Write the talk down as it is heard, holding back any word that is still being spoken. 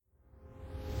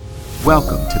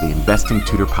Welcome to the Investing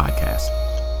Tutor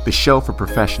Podcast, the show for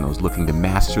professionals looking to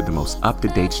master the most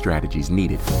up-to-date strategies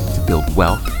needed to build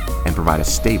wealth and provide a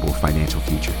stable financial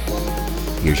future.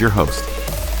 Here's your host,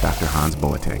 Dr. Hans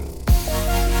Boateng.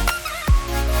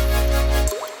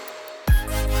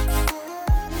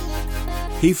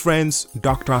 Hey friends,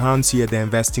 Dr. Hans here, the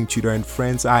Investing Tutor, and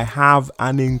friends, I have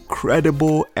an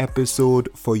incredible episode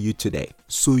for you today.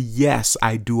 So yes,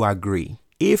 I do agree.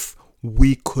 If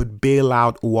we could bail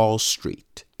out Wall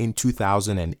Street in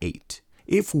 2008,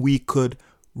 if we could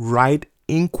write,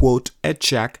 in quote, a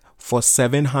check for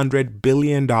 $700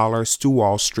 billion to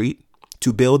Wall Street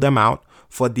to bail them out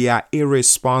for their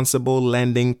irresponsible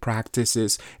lending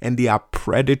practices and their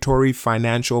predatory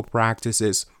financial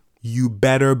practices, you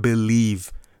better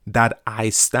believe that I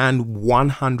stand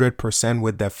 100%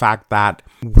 with the fact that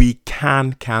we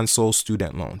can cancel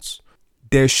student loans.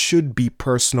 There should be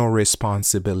personal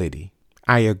responsibility.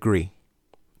 I agree.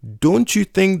 Don't you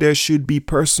think there should be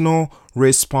personal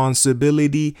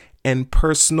responsibility and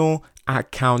personal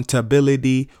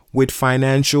accountability with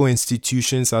financial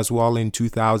institutions as well in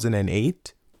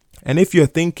 2008? And if you're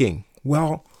thinking,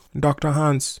 well, Dr.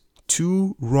 Hans,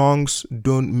 two wrongs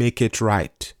don't make it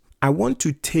right, I want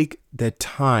to take the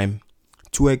time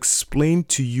to explain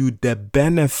to you the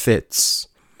benefits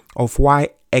of why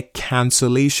a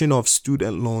cancellation of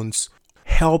student loans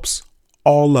helps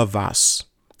all of us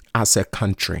as a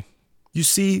country. You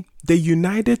see, the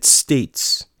United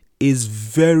States is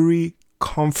very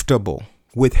comfortable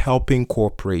with helping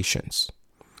corporations.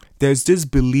 There's this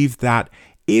belief that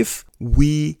if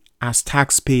we as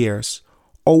taxpayers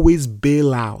always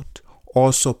bail out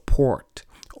or support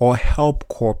or help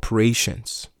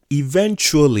corporations,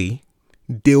 eventually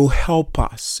they'll help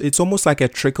us. It's almost like a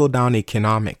trickle-down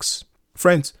economics.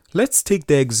 Friends, let's take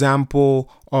the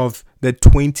example of the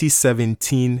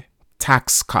 2017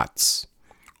 tax cuts.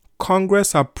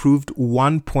 Congress approved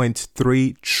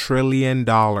 $1.3 trillion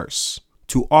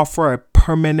to offer a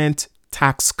permanent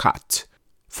tax cut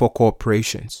for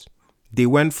corporations. They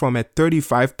went from a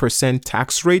 35%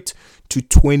 tax rate to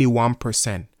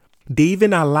 21%. They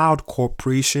even allowed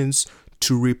corporations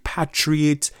to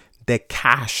repatriate the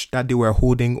cash that they were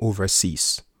holding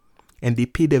overseas. And they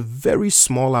paid a very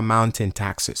small amount in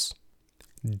taxes.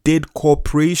 Did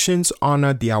corporations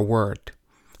honor their word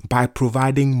by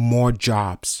providing more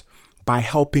jobs, by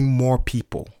helping more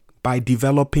people, by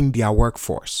developing their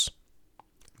workforce?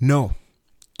 No.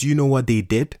 Do you know what they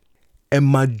did? A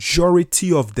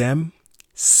majority of them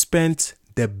spent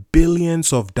the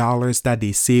billions of dollars that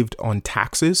they saved on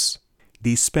taxes.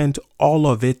 They spent all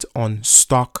of it on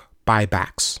stock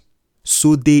buybacks.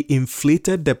 So they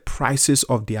inflated the prices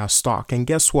of their stock. And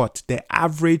guess what? The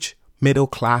average middle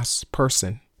class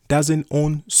person doesn't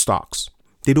own stocks.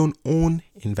 They don't own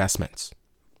investments.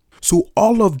 So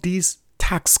all of these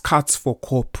tax cuts for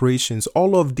corporations,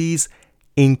 all of these,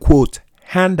 in quote,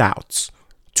 handouts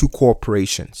to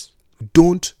corporations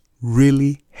don't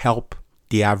really help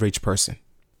the average person.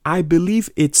 I believe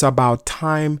it's about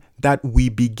time that we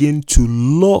begin to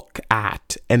look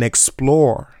at and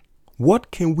explore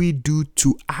what can we do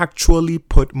to actually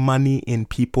put money in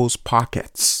people's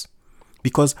pockets?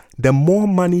 Because the more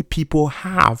money people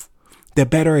have, the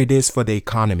better it is for the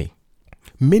economy.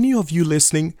 Many of you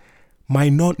listening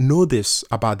might not know this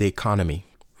about the economy.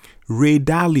 Ray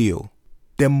Dalio,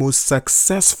 the most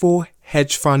successful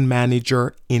hedge fund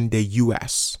manager in the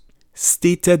US,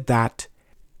 stated that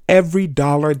every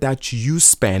dollar that you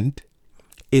spend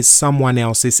is someone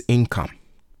else's income.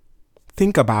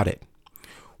 Think about it.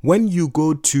 When you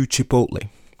go to Chipotle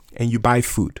and you buy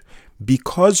food,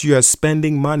 because you are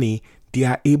spending money, they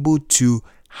are able to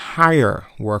hire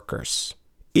workers.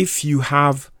 If you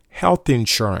have health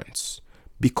insurance,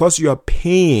 because you are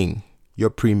paying your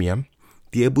premium,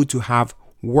 they're able to have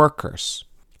workers.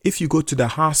 If you go to the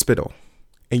hospital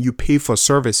and you pay for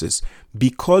services,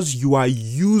 because you are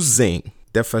using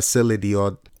the facility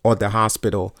or the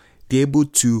hospital, they're able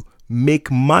to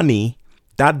make money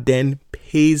that then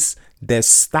pays the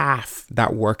staff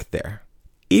that work there.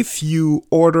 If you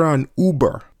order an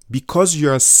Uber, because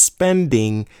you're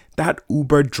spending, that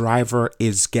Uber driver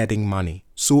is getting money.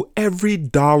 So every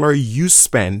dollar you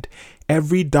spend,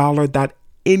 every dollar that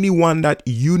anyone that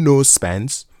you know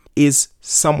spends is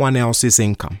someone else's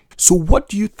income. So what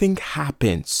do you think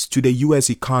happens to the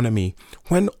US economy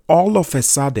when all of a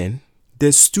sudden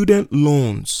the student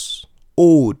loans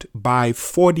owed by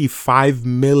 45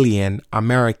 million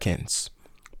Americans,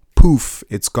 poof,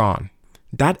 it's gone.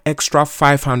 That extra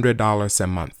 $500 a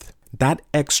month, that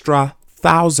extra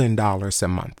 $1,000 a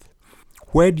month,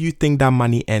 where do you think that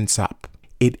money ends up?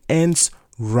 It ends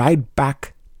right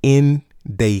back in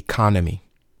the economy.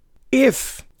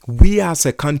 If we as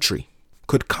a country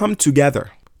could come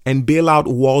together and bail out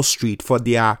Wall Street for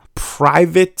their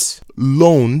private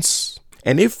loans,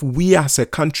 and if we as a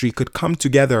country could come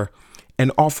together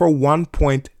and offer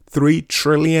 $1.3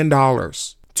 trillion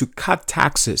to cut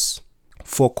taxes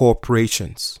for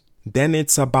corporations, then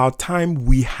it's about time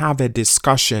we have a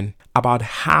discussion about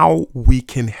how we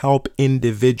can help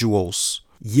individuals,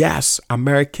 yes,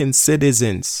 American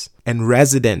citizens and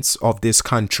residents of this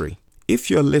country. If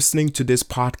you're listening to this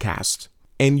podcast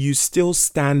and you still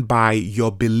stand by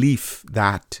your belief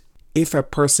that if a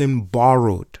person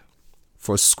borrowed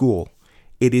for school,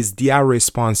 it is their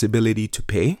responsibility to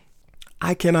pay,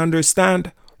 I can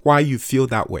understand why you feel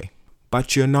that way,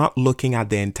 but you're not looking at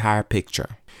the entire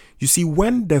picture. You see,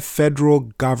 when the federal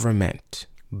government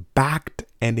backed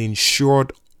and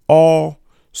insured all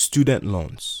student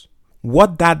loans,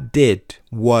 what that did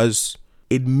was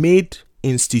it made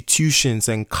institutions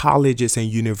and colleges and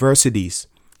universities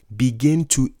begin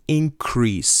to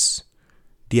increase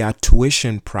their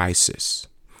tuition prices.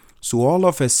 So all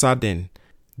of a sudden,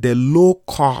 the low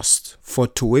cost for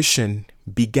tuition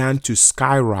began to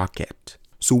skyrocket.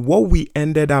 So what we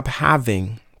ended up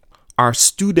having are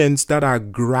students that are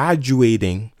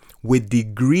graduating with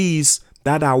degrees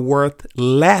that are worth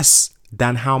less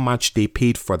than how much they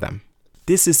paid for them.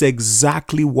 This is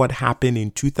exactly what happened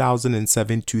in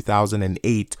 2007,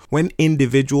 2008, when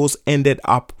individuals ended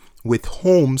up with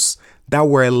homes that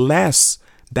were less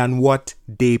than what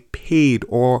they paid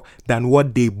or than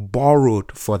what they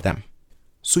borrowed for them.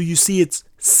 So you see, it's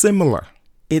similar.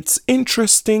 It's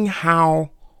interesting how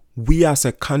we as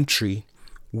a country,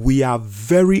 we are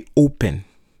very open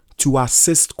to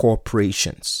assist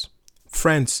corporations.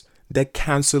 Friends, the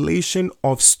cancellation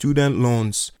of student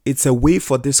loans, it's a way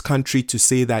for this country to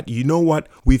say that, you know what,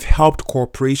 we've helped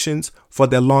corporations for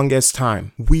the longest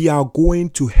time. We are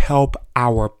going to help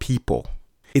our people.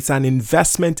 It's an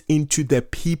investment into the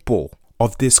people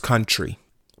of this country.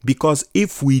 Because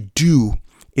if we do,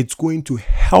 it's going to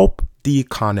help the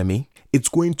economy. It's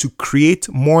going to create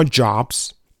more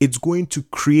jobs. It's going to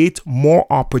create more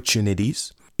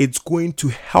opportunities. It's going to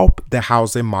help the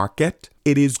housing market.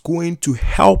 It is going to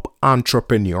help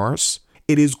entrepreneurs.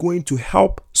 It is going to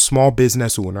help small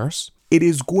business owners. It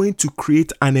is going to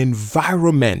create an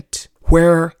environment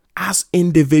where, as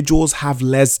individuals have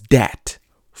less debt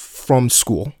from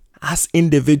school, as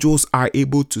individuals are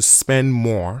able to spend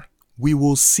more, we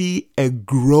will see a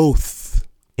growth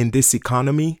in this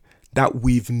economy that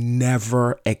we've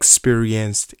never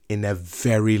experienced in a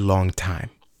very long time.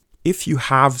 If you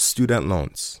have student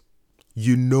loans,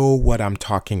 you know what I'm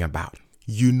talking about.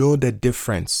 You know the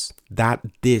difference that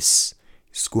this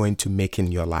is going to make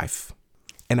in your life.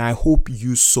 And I hope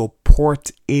you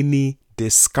support any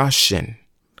discussion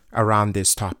around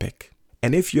this topic.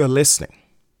 And if you're listening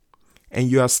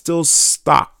and you are still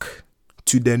stuck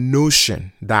to the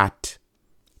notion that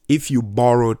if you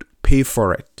borrowed, pay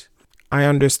for it, I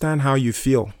understand how you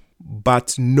feel.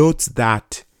 But note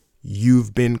that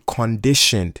you've been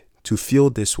conditioned to feel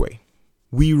this way.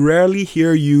 We rarely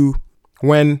hear you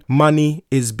when money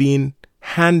is being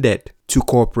handed to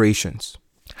corporations.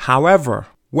 However,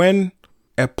 when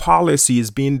a policy is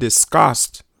being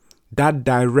discussed that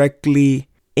directly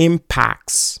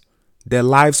impacts the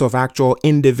lives of actual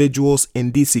individuals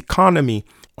in this economy,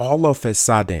 all of a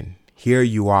sudden, here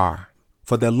you are.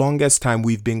 For the longest time,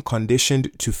 we've been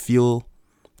conditioned to feel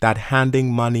that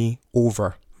handing money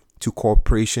over to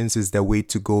corporations is the way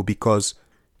to go because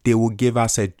they will give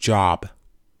us a job.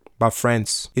 But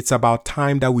friends, it's about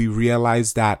time that we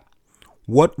realize that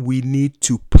what we need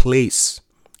to place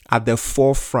at the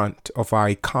forefront of our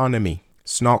economy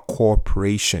is not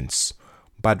corporations,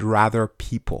 but rather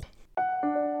people.